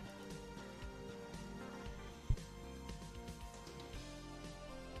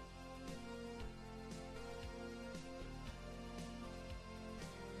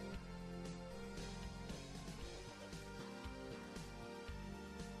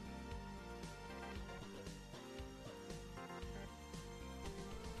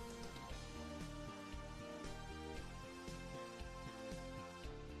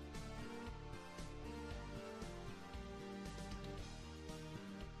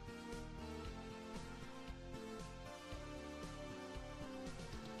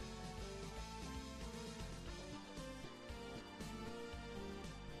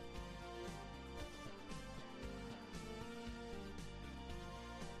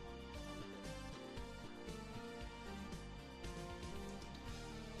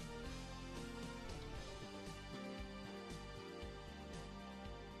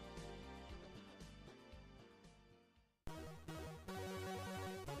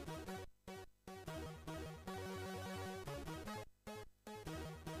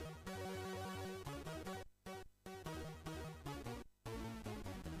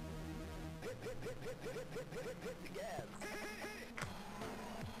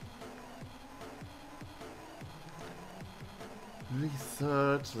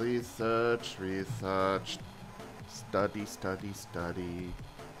 Research, research, research. Study, study, study.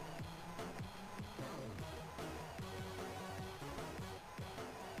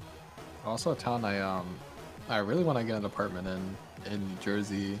 Also a town I really want to get an apartment in New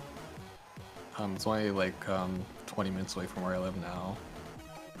Jersey. It's only like 20 minutes away from where I live now.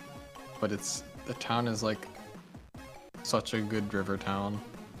 But the town is like such a good river town.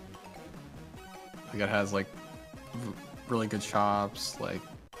 Like it has like really good shops, like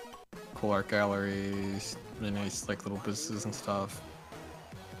cool art galleries, really nice like little businesses and stuff.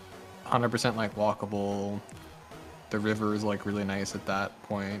 100% like walkable. The river is like really nice at that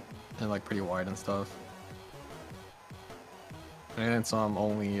point and like pretty wide and stuff. And it's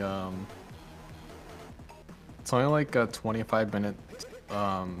only like a 25-minute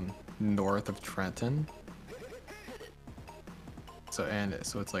north of Trenton. So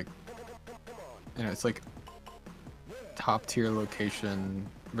it's like, you know, it's like top tier location,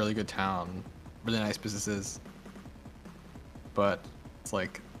 really good town, really nice businesses, but it's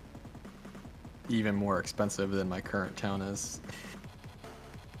like even more expensive than my current town is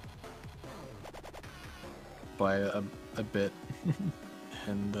by a bit.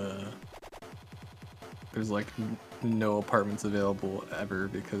 and there's like no apartments available ever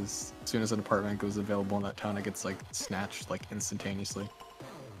because as soon as an apartment goes available in that town, it gets like snatched like instantaneously.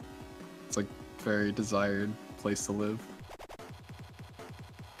 It's like very desired place to live.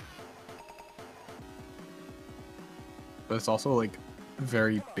 But it's also like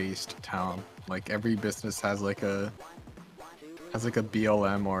very based town. Like every business has like a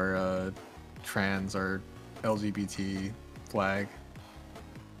BLM or a trans or LGBT flag.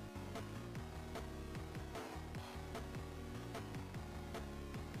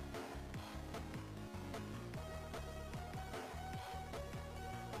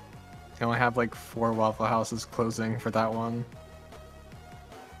 They only have like 4 Waffle Houses closing for that one.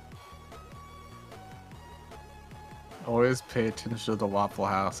 Always pay attention to the Waffle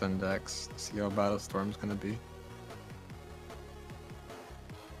House index to see how bad a storm's gonna be.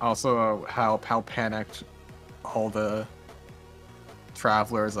 Also, how panicked all the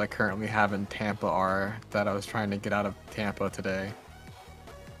travelers I currently have in Tampa are that I was trying to get out of Tampa today.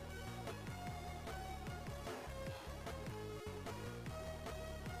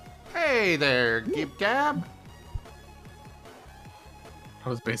 Hey there, Gib Gab. I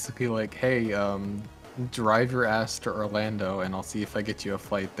was basically like, hey, drive your ass to Orlando and I'll see if I get you a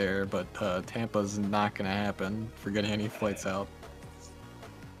flight there, but Tampa's not gonna happen for getting any flights out.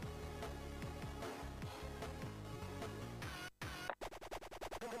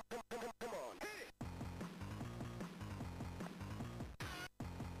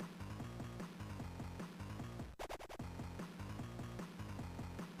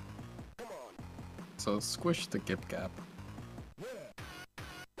 So squish the Gip Gap.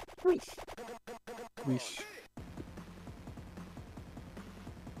 Squish.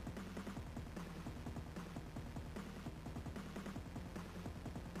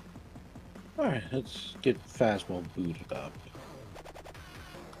 Alright, let's get Phasmo booted up.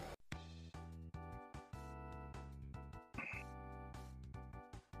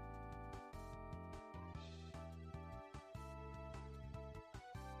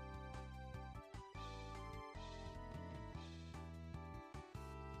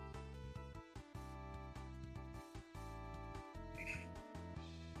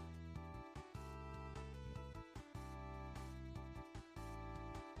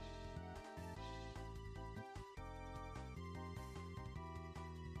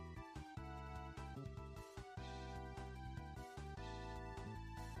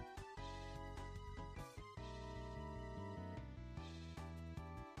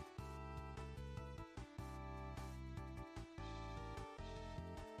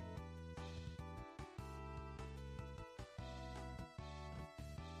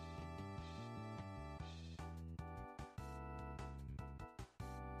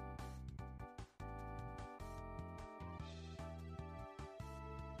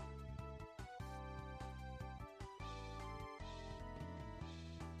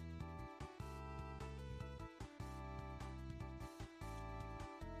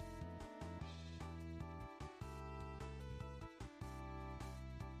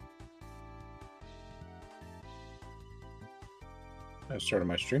 I started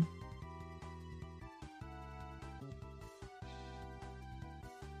my stream.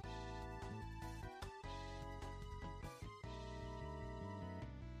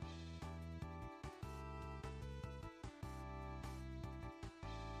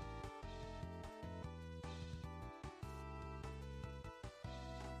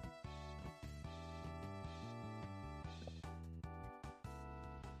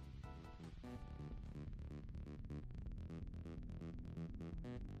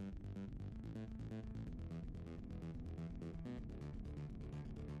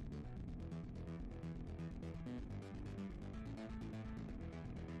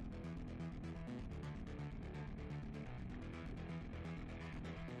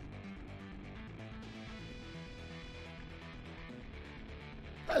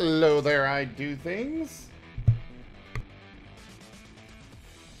 Hello there, I do things.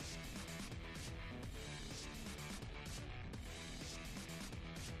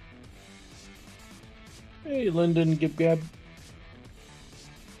 Hey, Lyndon, Gib Gab.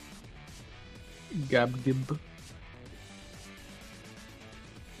 Gab Gib.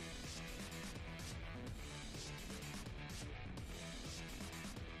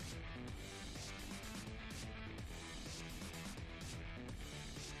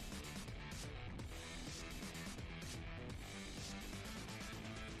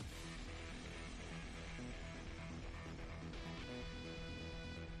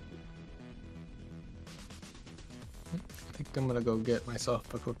 I think I'm gonna go get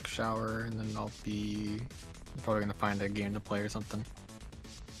myself a quick shower and then I'll be I'm probably gonna find a game to play or something.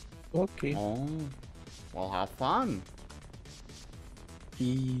 Okay. Oh, well, have fun.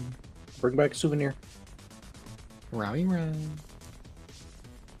 Bring back a souvenir. Rowie row.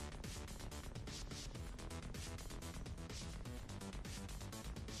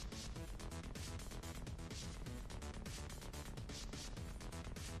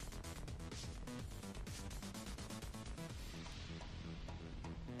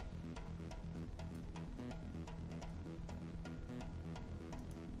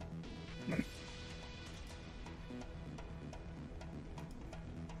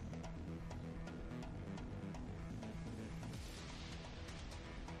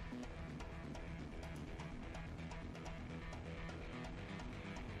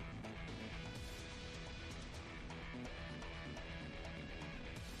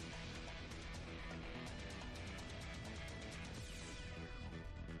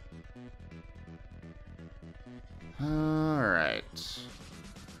 All right.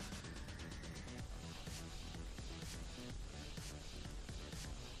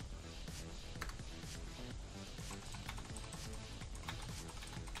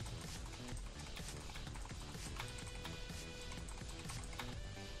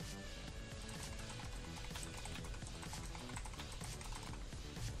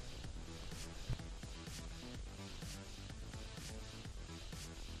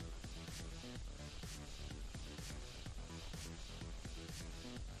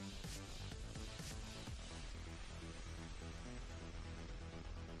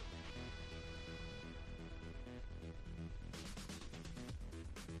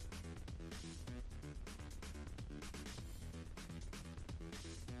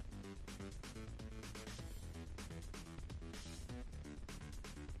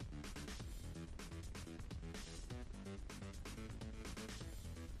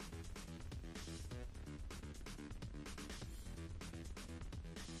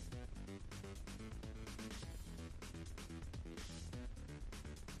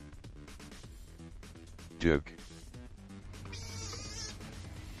 Duke.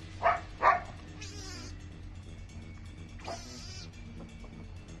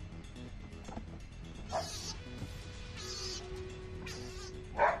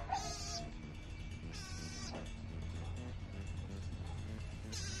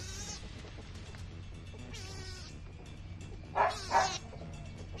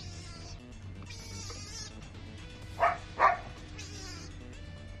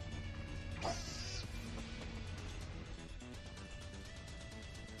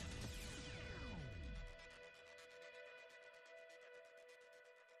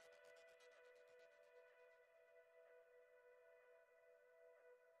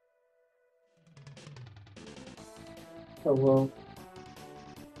 Hello.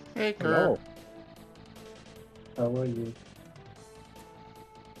 Hey, Kerr. Hello. How are you?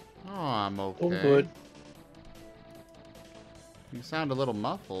 Oh, I'm okay. Oh, good. You sound a little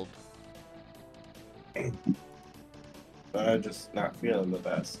muffled. I'm just not feeling the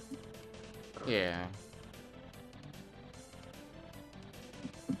best. Yeah.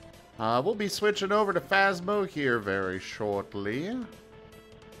 We'll be switching over to Phasmo here very shortly.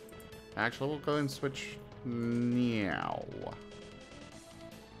 Actually, we'll go and switch now.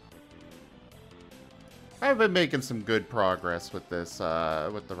 I've been making some good progress with this,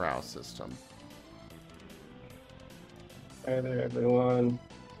 with the RAOW system. Hi there, everyone.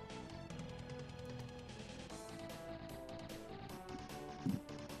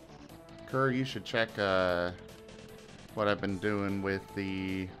 Kerr, you should check, what I've been doing with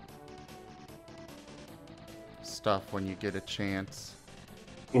the stuff when you get a chance.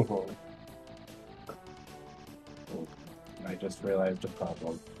 I just realized a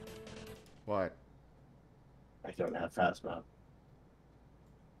problem. What? I don't have Phasmo.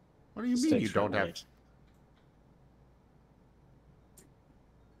 What do you mean you don't have...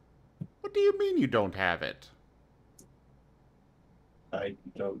 What do you mean you don't have it? I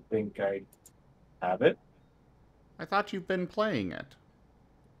don't think I have it. I thought you've been playing it.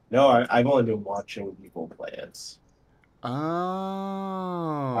 No, I've only been watching people play it. Oh.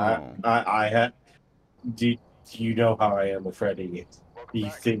 I had. Do you know how I am with Freddy? Do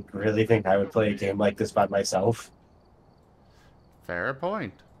you really think I would play a game like this by myself? Fair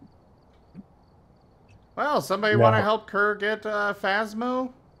point. Well, somebody No. want to help Kerr get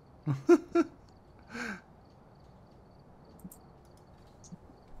Phasmo?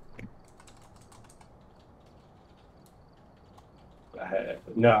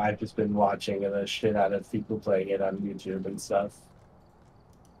 No, I've just been watching the shit out of people playing it on YouTube and stuff.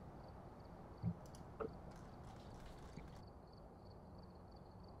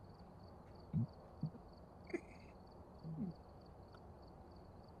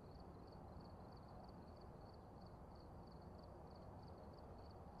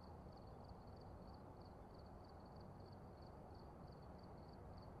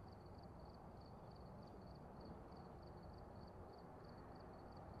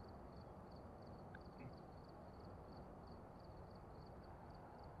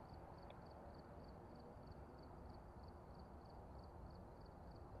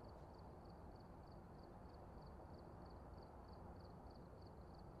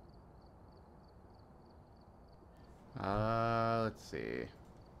 see.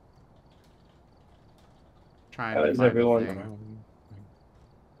 Trying How to is find the everyone? thing.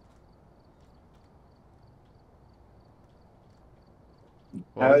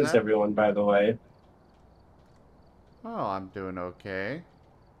 What How was is that? everyone, by the way? Oh, I'm doing okay.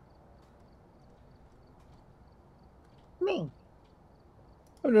 Me.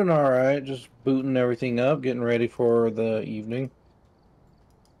 I'm doing all right. Just booting everything up, getting ready for the evening.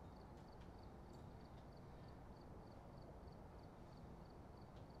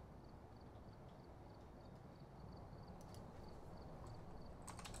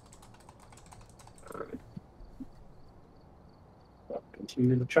 Welcome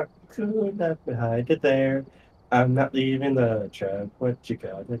to the truck. Could not behind it there. I'm not leaving the truck. What you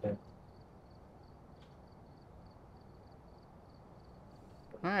got in there?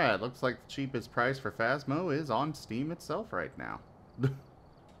 Alright, looks like the cheapest price for Phasmo is on Steam itself right now.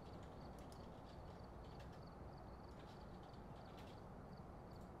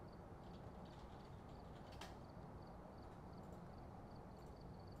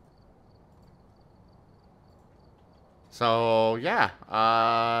 So, yeah,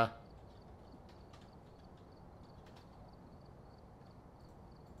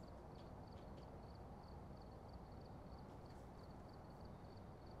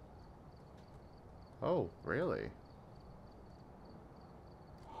 oh, really?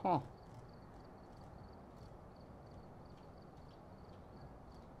 Huh.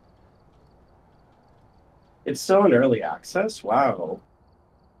 It's still in early access? Wow.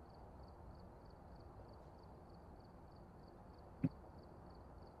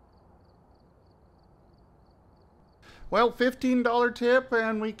 Well, $15 tip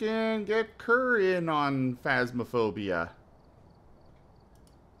and we can get Kerr in on Phasmophobia.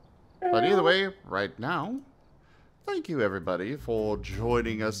 But either way, right now, thank you everybody for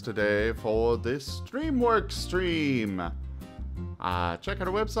joining us today for this DreamWorks stream. Check out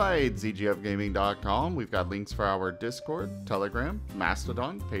our website, zgfgaming.com. We've got links for our Discord, Telegram,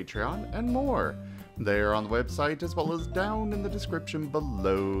 Mastodon, Patreon, and more. They're on the website as well as down in the description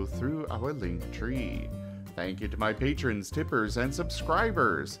below through our link tree. Thank you to my patrons, tippers, and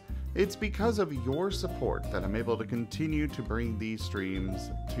subscribers. It's because of your support that I'm able to continue to bring these streams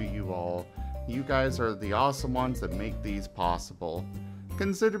to you all. You guys are the awesome ones that make these possible.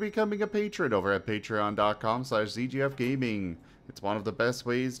 Consider becoming a patron over at patreon.com/zgfgaming. It's one of the best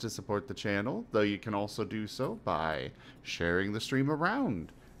ways to support the channel, though you can also do so by sharing the stream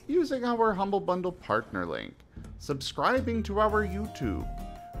around, using our Humble Bundle partner link, subscribing to our YouTube,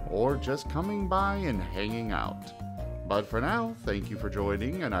 or just coming by and hanging out. But for now, thank you for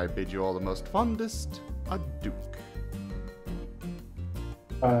joining, and I bid you all the most fondest adieu.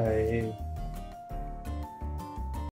 Bye.